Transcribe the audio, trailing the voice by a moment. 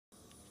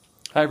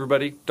Hi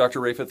everybody, Dr.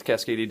 Rafoth,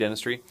 Cascadia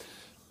Dentistry.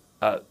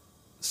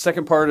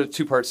 Second part of a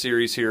two-part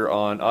series here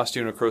on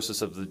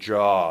osteonecrosis of the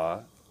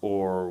jaw,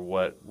 or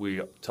what we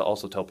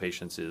also tell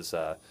patients is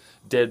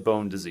dead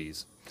bone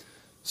disease.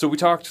 So we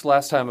talked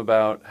last time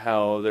about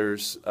how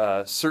there's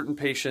certain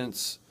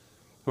patients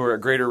who are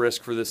at greater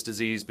risk for this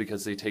disease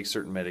because they take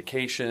certain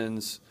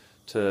medications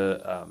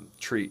to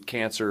treat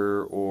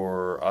cancer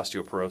or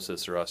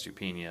osteoporosis or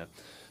osteopenia.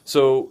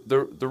 So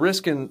the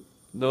risk in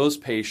those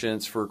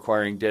patients for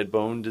acquiring dead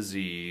bone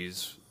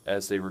disease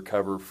as they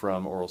recover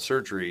from oral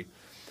surgery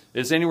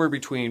is anywhere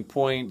between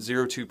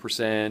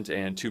 0.02%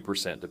 and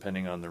 2%,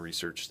 depending on the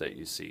research that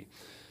you see.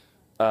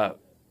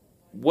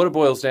 What it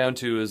boils down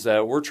to is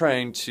that we're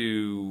trying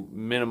to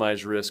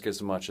minimize risk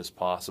as much as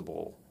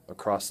possible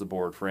across the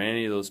board for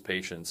any of those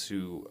patients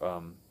who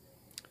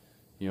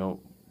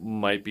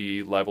might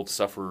be liable to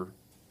suffer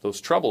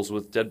those troubles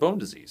with dead bone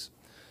disease.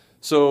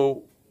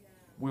 So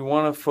we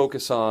want to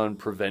focus on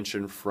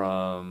prevention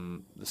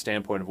from the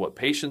standpoint of what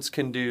patients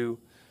can do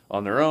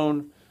on their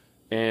own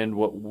and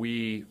what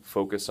we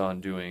focus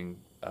on doing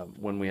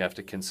when we have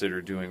to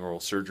consider doing oral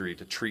surgery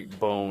to treat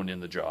bone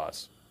in the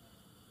jaws.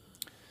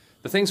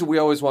 The things that we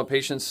always want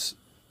patients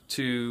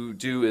to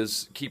do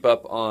is keep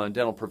up on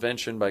dental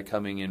prevention by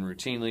coming in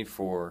routinely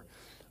for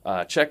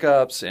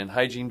checkups and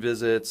hygiene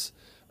visits,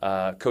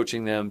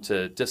 coaching them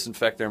to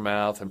disinfect their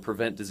mouth and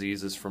prevent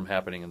diseases from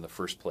happening in the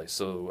first place,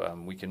 so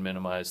we can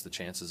minimize the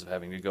chances of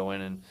having to go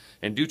in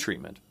and do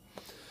treatment.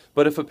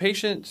 But if a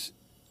patient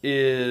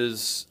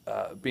is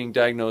being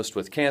diagnosed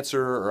with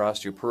cancer or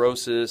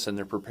osteoporosis and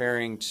they're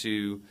preparing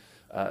to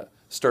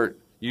start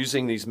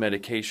using these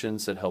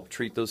medications that help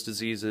treat those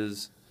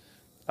diseases,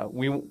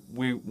 we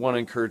want to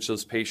encourage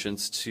those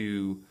patients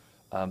to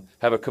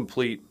have a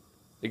complete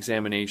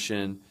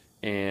examination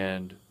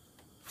and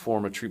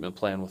form a treatment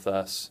plan with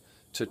us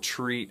to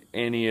treat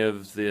any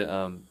of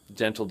the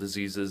dental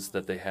diseases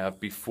that they have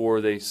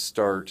before they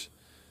start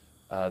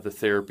the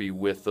therapy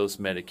with those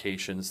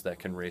medications that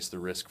can raise the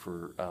risk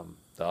for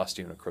the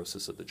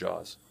osteonecrosis of the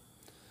jaws.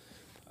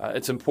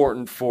 It's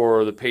important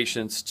for the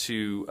patients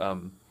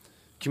to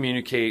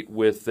communicate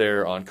with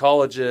their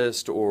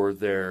oncologist or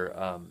their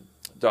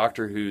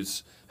doctor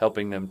who's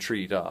helping them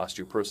treat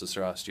osteoporosis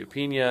or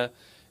osteopenia,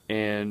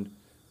 and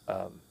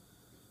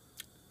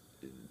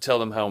tell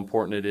them how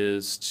important it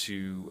is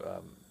to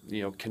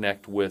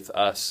connect with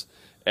us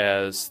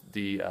as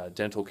the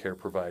dental care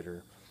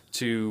provider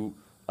to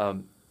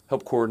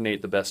help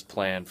coordinate the best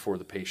plan for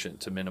the patient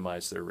to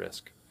minimize their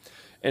risk.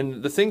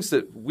 And the things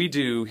that we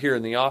do here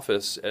in the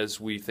office as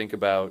we think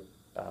about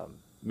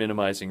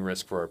minimizing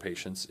risk for our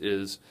patients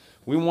is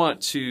we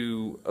want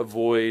to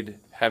avoid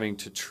having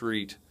to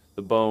treat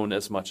the bone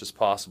as much as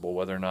possible,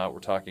 whether or not we're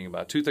talking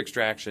about tooth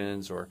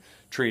extractions or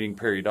treating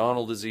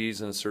periodontal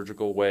disease in a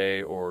surgical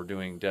way or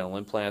doing dental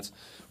implants.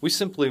 We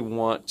simply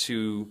want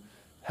to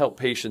help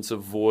patients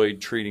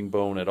avoid treating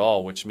bone at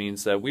all, which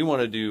means that we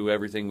want to do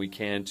everything we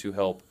can to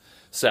help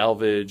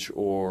salvage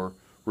or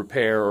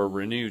repair or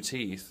renew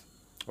teeth,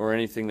 or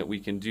anything that we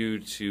can do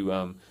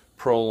to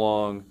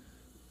prolong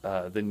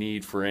the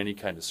need for any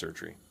kind of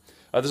surgery.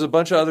 There's a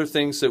bunch of other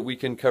things that we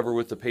can cover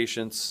with the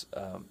patients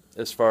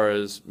as far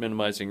as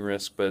minimizing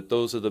risk, but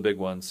those are the big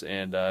ones,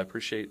 and I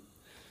appreciate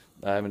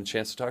having a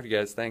chance to talk to you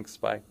guys. Thanks.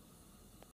 Bye.